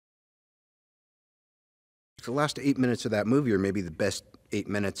The last 8 minutes of that movie are maybe the best 8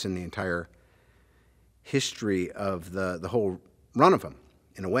 minutes in the entire history of the whole run of them,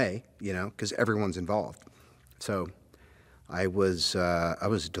 in a way, you know, because everyone's involved. So I was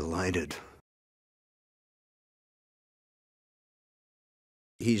delighted.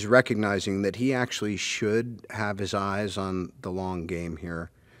 He's recognizing that he actually should have his eyes on the long game here.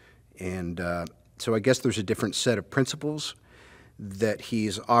 And so I guess there's a different set of principles that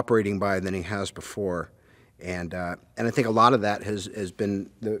he's operating by than he has before. And I think a lot of that has been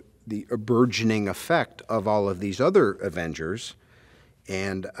the burgeoning effect of all of these other Avengers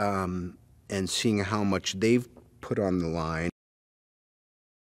and seeing how much they've put on the line.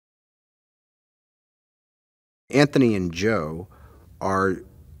 Anthony and Joe are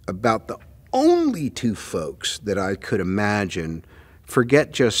about the only two folks that I could imagine,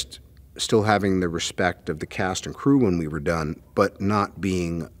 forget just still having the respect of the cast and crew when we were done, but not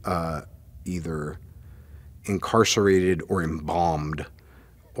being either incarcerated or embalmed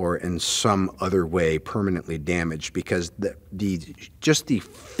or in some other way permanently damaged, because just the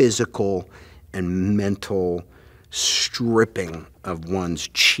physical and mental stripping of one's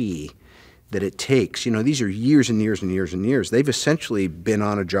chi that it takes. You know, these are years and years and years and years. They've essentially been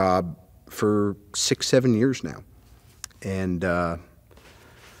on a job for 6, 7 years now. And I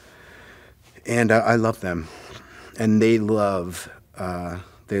love them. And they love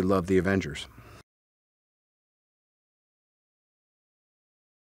the Avengers.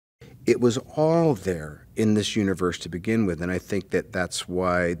 It was all there in this universe to begin with, and I think that that's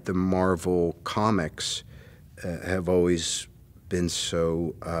why the Marvel comics have always been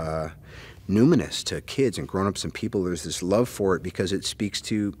so numinous to kids and grown-ups and people. There's this love for it because it speaks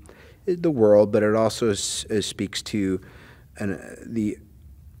to the world, but it also speaks to the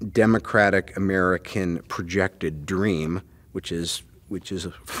democratic American projected dream, which is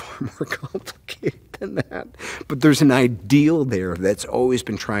far more complicated than that. But there's an ideal there that's always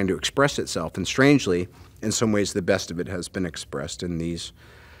been trying to express itself, and strangely, in some ways, the best of it has been expressed in these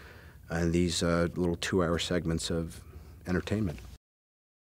little 2-hour segments of entertainment.